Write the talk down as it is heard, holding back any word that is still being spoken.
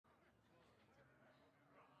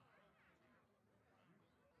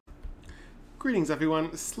Greetings everyone,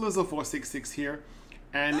 Slizzle466 here,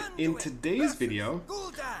 and in today's video,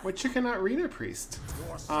 we're checking out Reno Priest.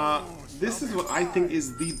 This is what I think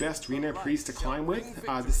is the best Reno Priest to climb with.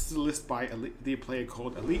 This is a list by the player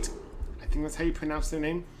called Elite. I think that's how you pronounce their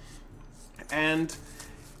name. And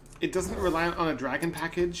it doesn't rely on a dragon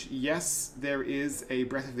package. Yes, there is a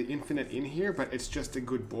Breath of the Infinite in here, but it's just a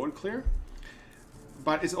good board clear.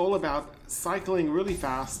 But it's all about cycling really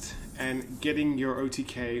fast and getting your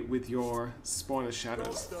OTK with your Spawner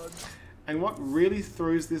Shadows. And what really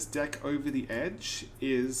throws this deck over the edge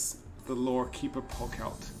is the Lore Keeper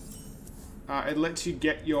Polkelt. It lets you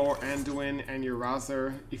get your Anduin and your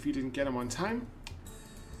Razor if you didn't get them on time.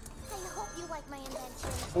 I hope you like my invention.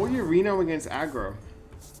 Or your Reno against aggro.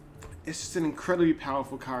 It's just an incredibly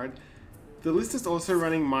powerful card. The list is also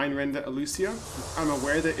running Mind Render Elucia. I'm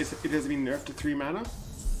aware that it has been nerfed to 3 mana.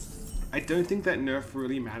 I don't think that nerf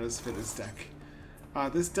really matters for this deck.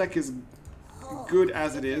 This deck is good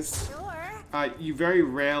as it is. You very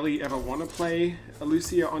rarely ever want to play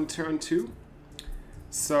Elucia on turn 2,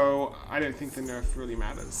 so I don't think the nerf really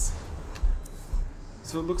matters.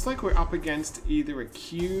 So it looks like we're up against either a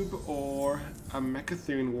Cube or a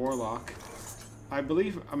Mecha'thun Warlock. I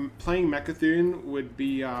believe playing Mecha'thun would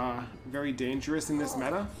be very dangerous in this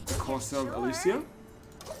meta because of Elucia.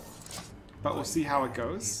 But we'll see how it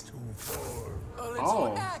goes.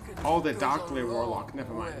 Oh, the Dark Glare Warlock,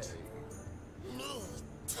 never mind.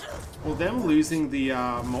 Well, them losing the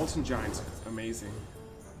Molten Giant's amazing.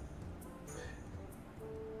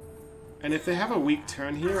 And if they have a weak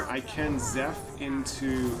turn here, I can Zeph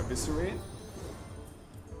into Eviscerate.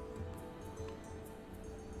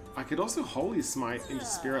 I could also Holy Smite into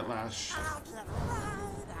Spirit Lash.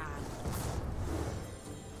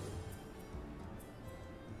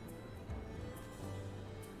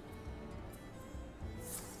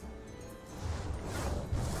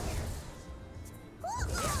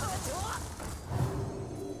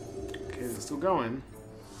 Okay, they're still going.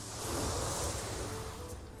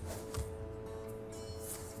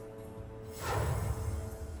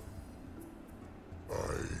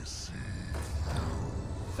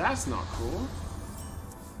 That's not cool.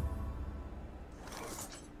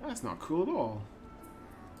 That's not cool at all.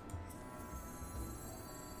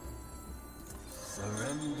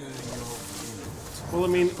 Surrender your guilt. Well, I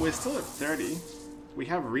mean, we're still at 30. We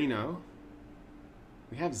have Reno.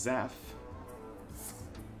 We have Zeph.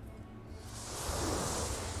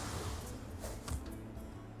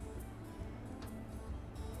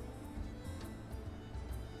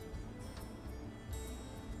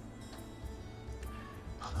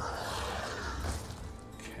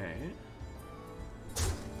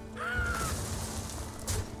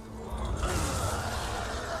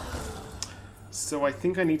 So I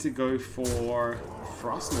think I need to go for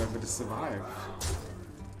Frost Nova to survive.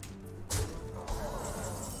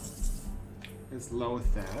 There's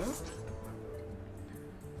Loeth there.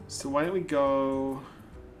 So why don't we go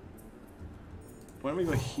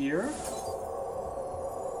here?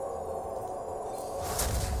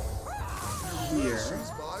 Here.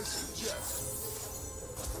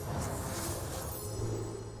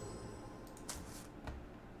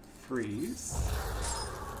 Freeze.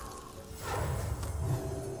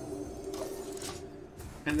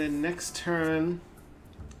 And then next turn,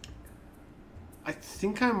 I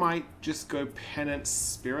think I might just go Penance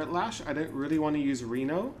Spirit Lash. I don't really want to use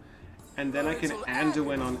Reno. And then I can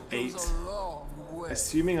Anduin on 8,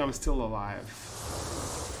 assuming I'm still alive.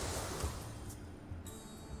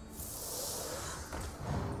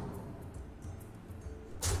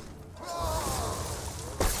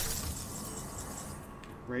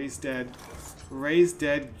 Ray's dead. Ray's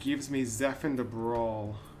dead gives me Zeph and the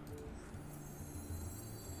Brawl.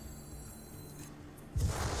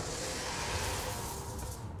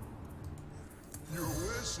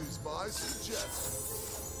 Is my suggestion.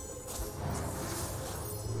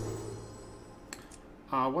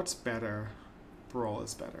 What's better? Brawl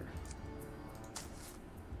is better.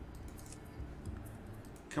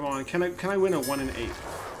 Come on, can I win a 1 in 8?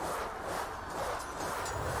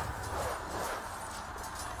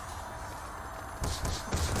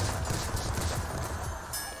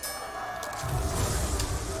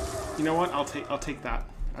 You know what? I'll take that.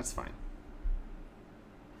 That's fine.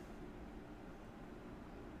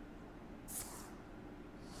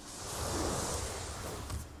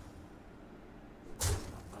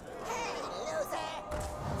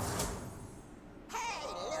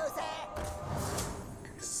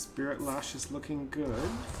 Spirit Lash is looking good. It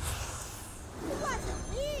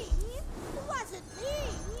wasn't me! It wasn't me!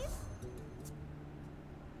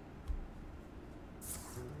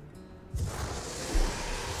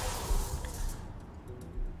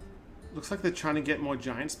 Looks like they're trying to get more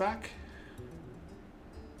giants back.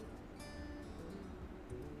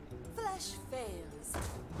 Flesh fails.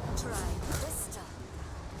 Try Vista.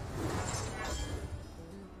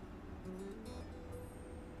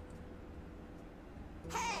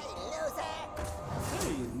 Hey, loser!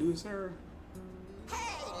 Hey, loser.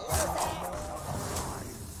 Hey, loser!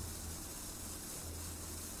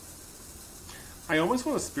 I almost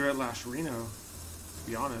want to Spirit Lash Reno, to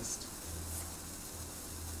be honest.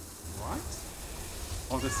 What?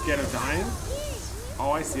 Oh, they're scared of dying?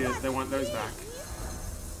 Oh, I see it. They want those back.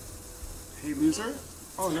 Hey, loser?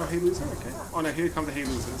 Oh, no, hey, loser? Okay. Oh, no, here come the hey,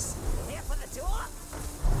 losers. Here for the door?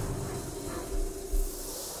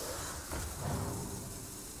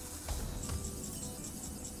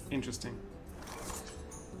 Interesting.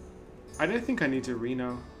 I don't think I need to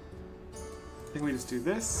Reno. I think we just do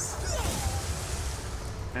this.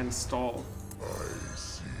 And stall.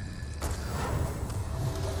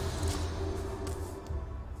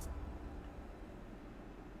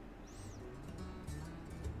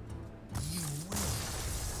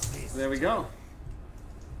 There we go.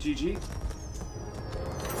 GG.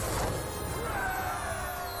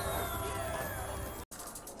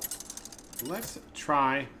 Let's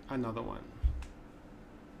try another one.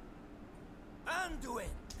 Anduin.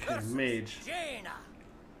 Okay, mage. Jaina.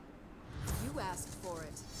 You asked for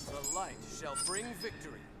it. The light shall bring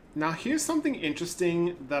victory. Now here's something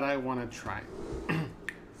interesting that I want to try.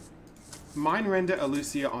 Mind Render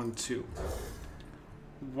Elucia on 2.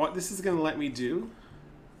 What this is going to let me do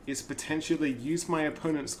is potentially use my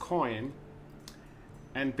opponent's coin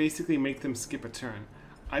and basically make them skip a turn.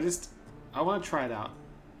 I want to try it out.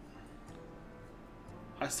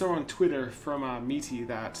 I saw on Twitter from Meaty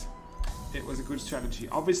that it was a good strategy.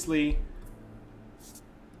 Obviously,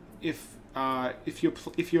 if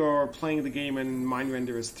you're playing the game and Mind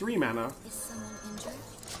Render is 3 mana, Is someone injured?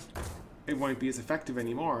 it won't be as effective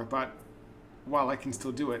anymore. But while I can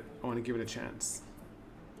still do it, I want to give it a chance.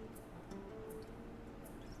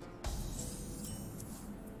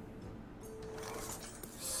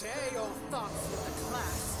 Share your thoughts with the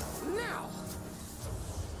class now.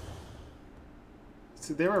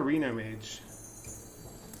 So they're a Reno mage.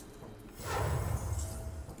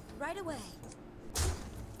 Right away.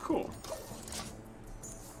 Cool.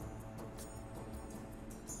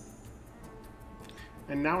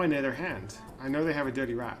 And now I know their hand. I know they have a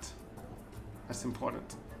dirty rat. That's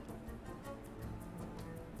important.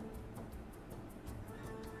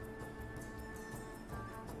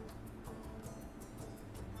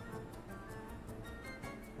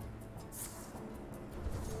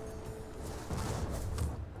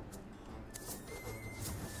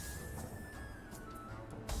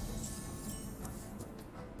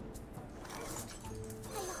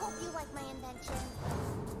 I hope you like my invention.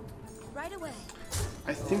 Right away.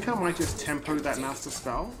 I think I might just tempo that master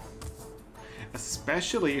spell.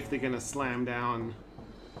 Especially if they're gonna slam down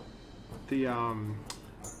the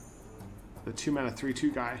 2 mana 3/2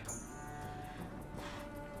 guy.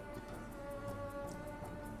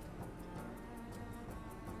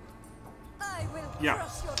 I will Yeah.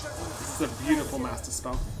 crush your This is a beautiful master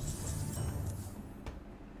spell.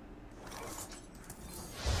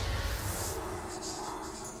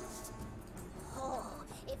 Oh,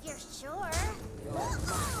 if you're sure.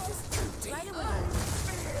 right away.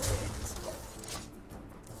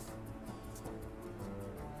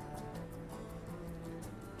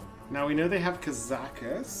 Now we know they have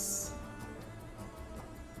Kazakus.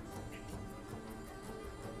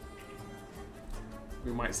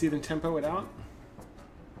 We might see them tempo it out.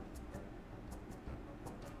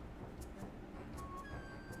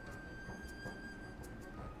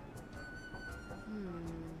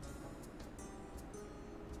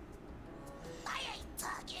 I ain't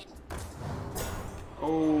talking.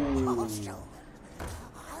 Oh.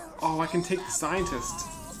 Oh, I can take the scientist.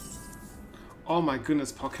 Oh my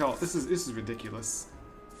goodness, Pokel, this is ridiculous.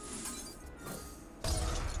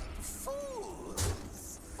 Power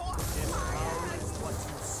is what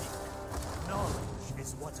you seek. Knowledge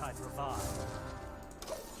is what I provide.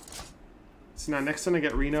 So now next turn I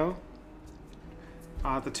get Reno.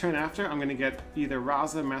 The turn after, I'm going to get either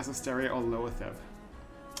Raza, Massisteria, or Loatheb.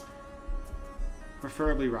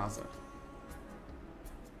 Preferably Raza.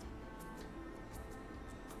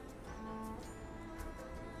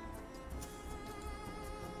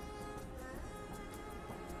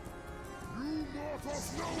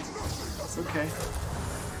 That's okay.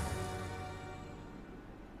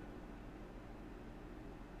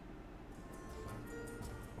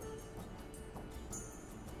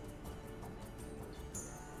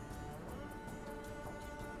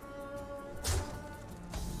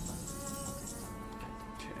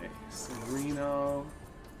 Okay, so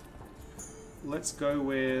Let's go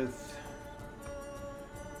with...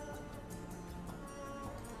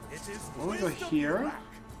 We'll go here.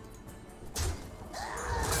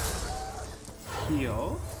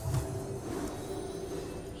 Heal.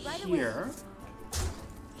 Here.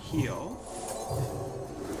 Heal.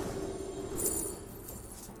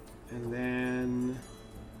 And then...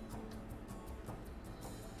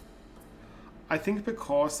 I think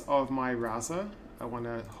because of my Raza, I want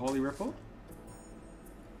a Holy Ripple.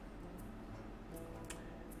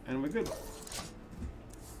 And we're good.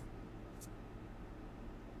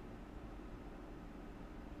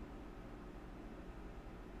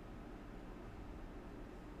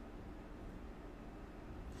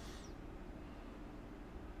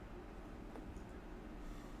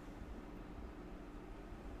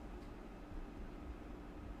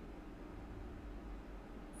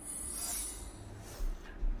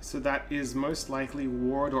 So that is most likely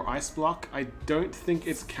Ward or Ice Block. I don't think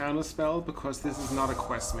it's Counterspell because this is not a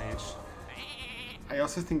Quest Mage. I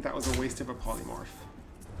also think that was a waste of a Polymorph.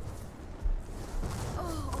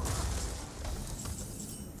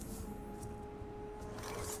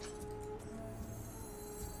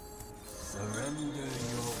 Surrender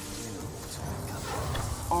your will to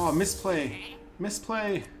Oh, misplay!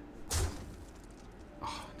 Misplay!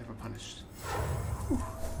 Oh, never punished. Whew.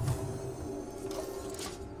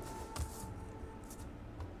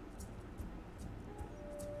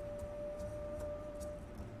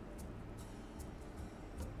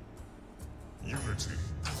 Unity,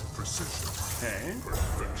 precision, Okay.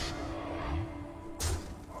 perfection.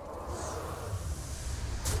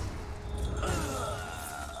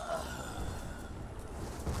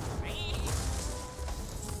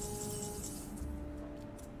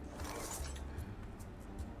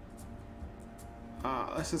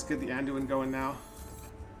 Let's just get the Anduin going now.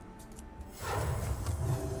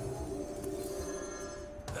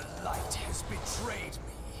 The light has betrayed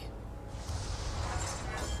me.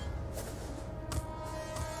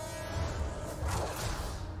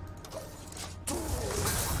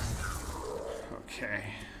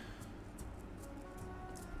 Okay.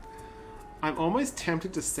 I'm almost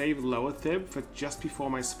tempted to save Lower Thib for just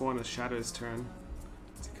before my Spawn of Shadows turn.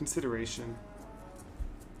 It's a consideration.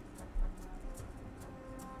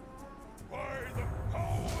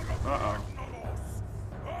 Uh-oh.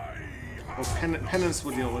 Well, Penance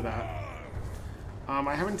will deal with that.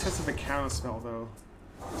 I haven't tested the Counterspell, though.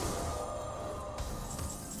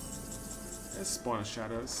 There's Spawn of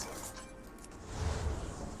Shadows.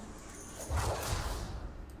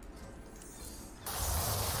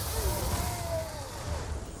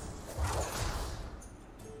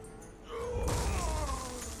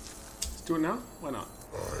 Let's do it now? Why not?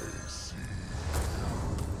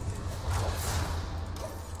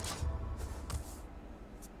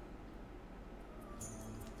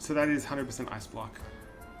 So that is 100% Ice Block.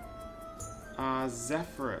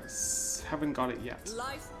 Zephyrus. Haven't got it yet.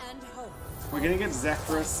 Life and hope. We're gonna get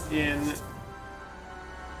Zephyrus in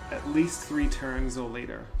at least 3 turns or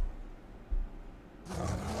later.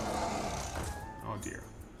 Oh dear.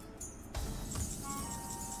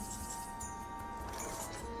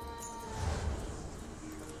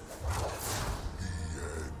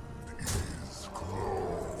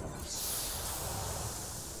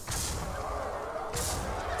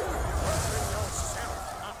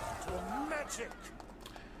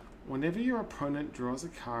 Whenever your opponent draws a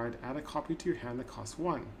card, add a copy to your hand that costs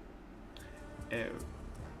 1. Oh.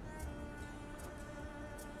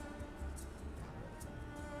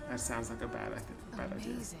 That sounds like a bad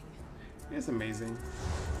idea. It is amazing.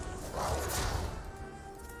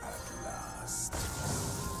 At last, a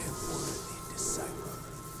worthy disciple.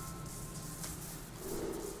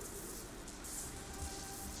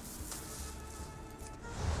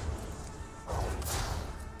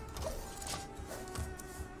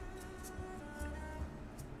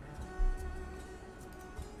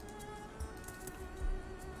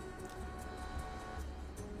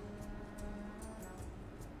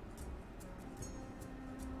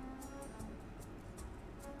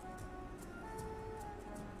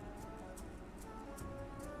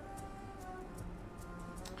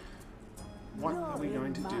 What are we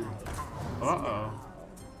going to do? Uh-oh.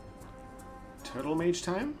 Turtle Mage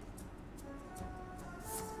time?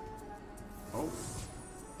 Oh.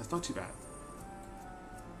 That's not too bad.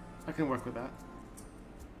 I can work with that.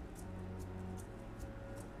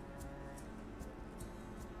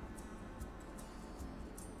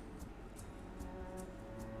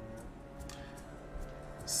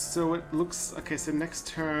 So it looks... Okay, so next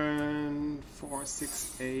turn... 4,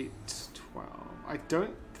 6, 8, 12. I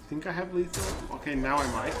don't think I have lethal. Okay, now I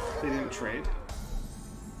might. They didn't trade.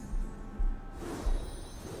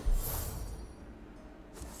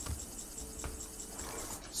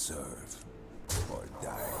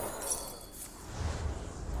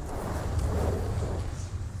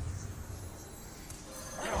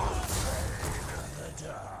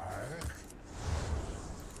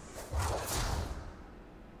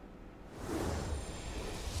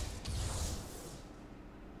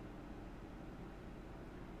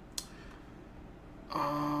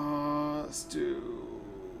 Let's do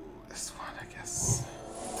this one, I guess.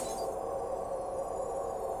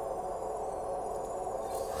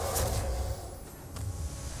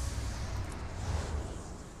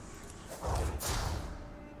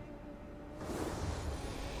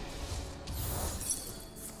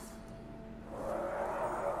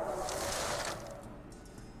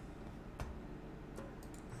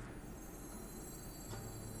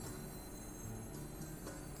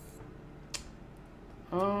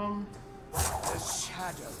 The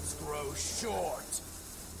shadows grow short.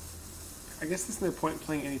 I guess there's no point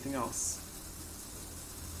playing anything else.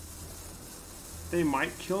 They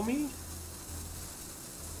might kill me.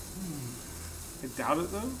 I doubt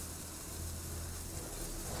it though.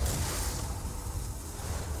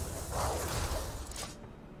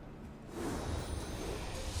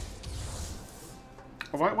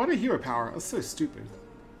 Oh, why did hero power? That's so stupid.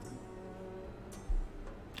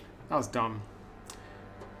 That was dumb.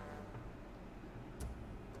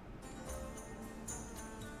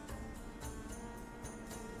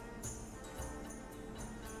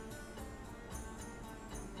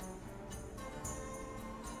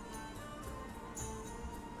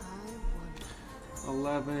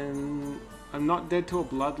 I'm not dead to a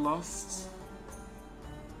bloodlust.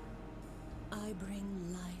 I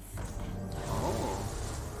bring life and Oh.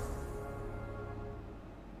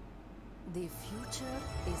 the future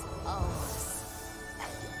is ours.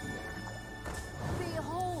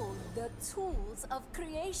 Behold the tools of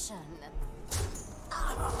creation.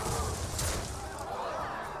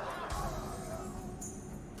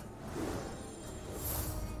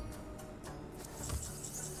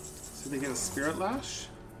 So they get a Spirit Lash.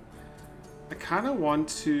 I kind of want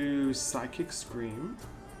to Psychic Scream,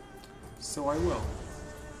 so I will.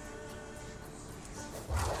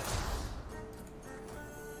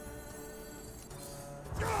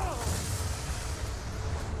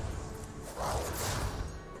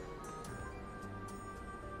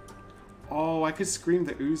 Oh, I could Scream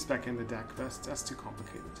the Ooze back in the deck, but that's too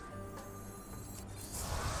complicated.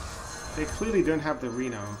 They clearly don't have the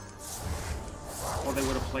Reno, or they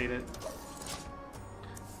would have played it.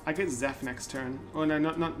 I get Zeph next turn. Oh no,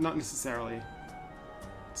 not necessarily.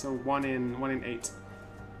 So one in 8.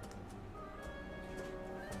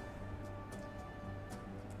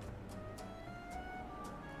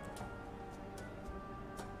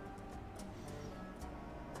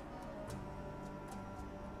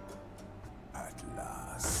 At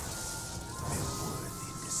last, the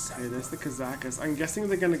worthy disciple. Okay, there's the Kazakus. I'm guessing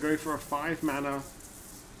they're gonna go for a 5 mana,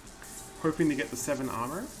 hoping to get the 7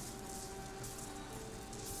 armor.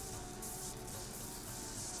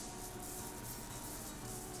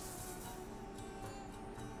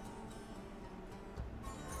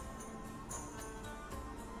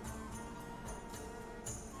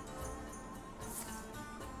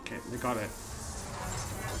 Okay, they got it.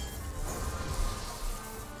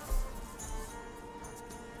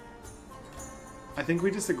 I think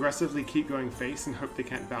we just aggressively keep going face and hope they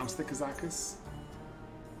can't bounce the Kazakus.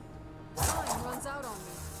 Time runs out on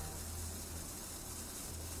me.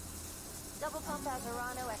 Double pump out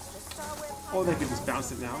Reno, extra Star Whip. Or they could just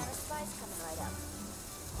bounce it now. Spice coming right up.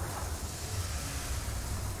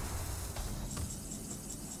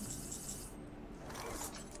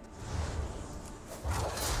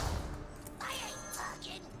 I ain't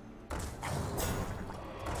talking.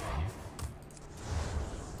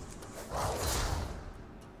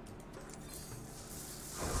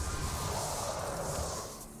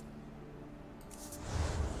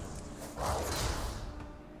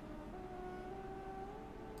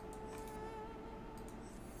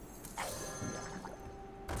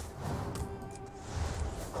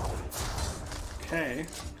 Okay,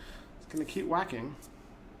 it's gonna keep whacking.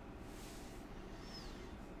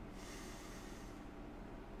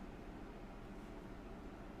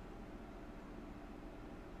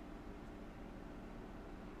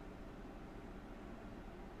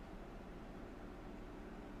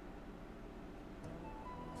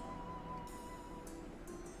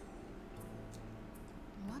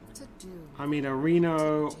 What to do? I mean, a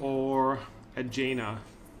Reno or a Jaina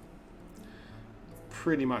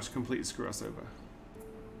pretty much completely screw us over.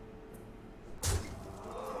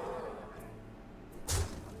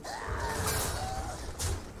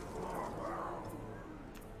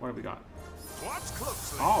 What have we got? Watch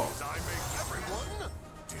closely Oh. as I make everyone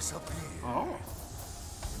disappear. Oh.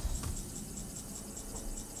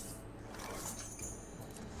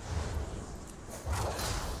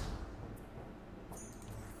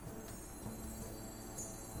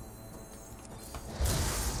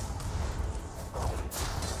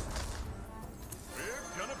 We're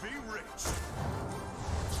gonna be rich.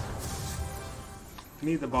 I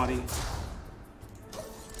need the body.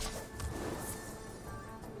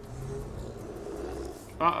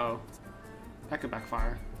 Uh-oh. That could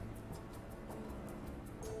backfire.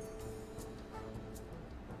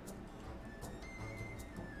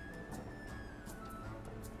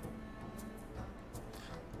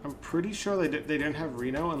 I'm pretty sure they don't have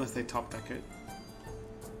Reno unless they top deck it.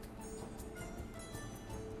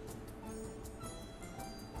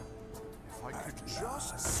 If I could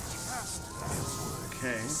just cast that.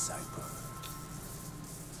 Okay.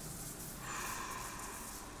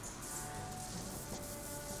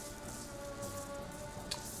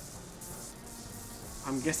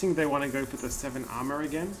 I'm guessing they want to go for the 7 armor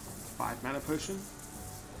again. 5 mana potion.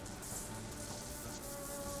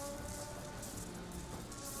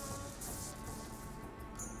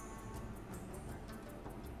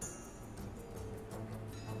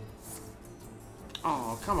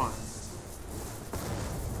 Oh, come on.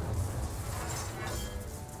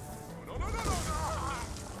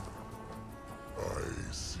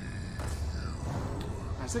 I see you.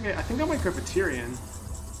 That's okay. I think I might go for Tyrion.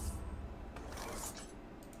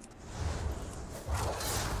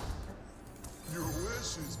 Your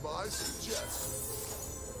wish is my suggestion.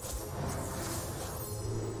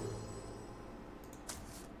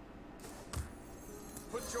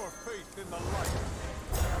 Put your faith in the light.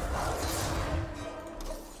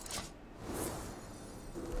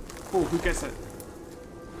 Oh, who gets it?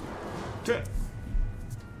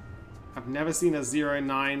 I've never seen a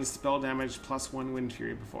 0/9 spell damage +1 Wind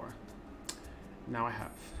Fury before. Now I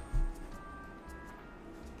have.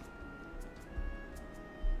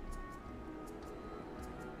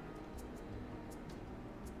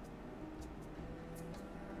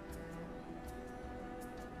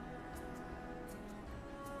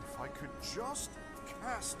 If I could just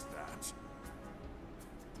cast that.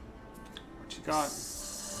 What you got?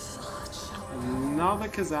 Another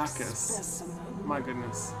Kazakis. My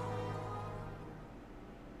goodness.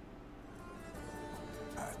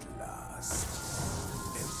 At last,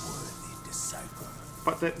 a worthy disciple.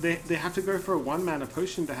 But they have to go for a 1 mana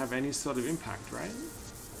potion to have any sort of impact, right?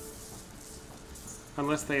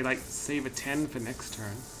 Unless they like save a 10 for next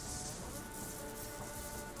turn.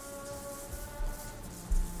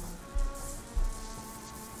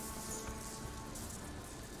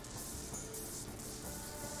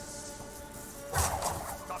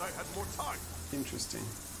 Thought I had more time. Interesting.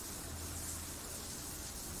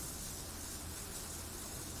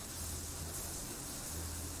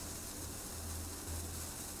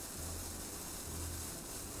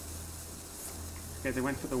 Okay, they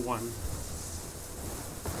went for the 1.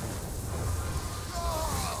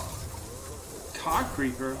 Tar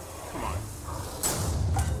Creeper? Come on.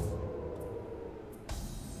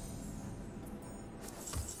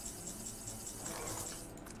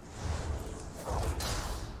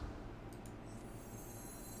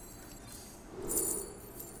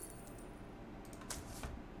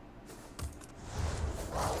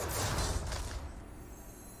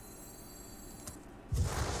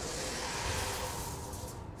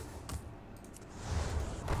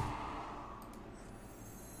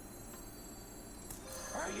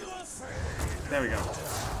 There we go.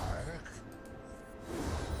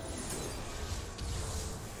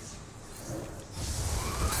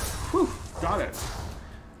 Whew, got it.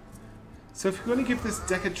 So if you want to give this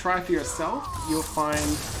deck a try for yourself, you'll find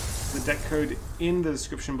the deck code in the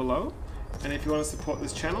description below. And if you want to support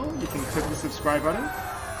this channel, you can click the subscribe button,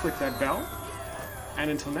 click that bell, and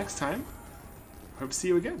until next time, hope to see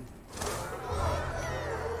you again.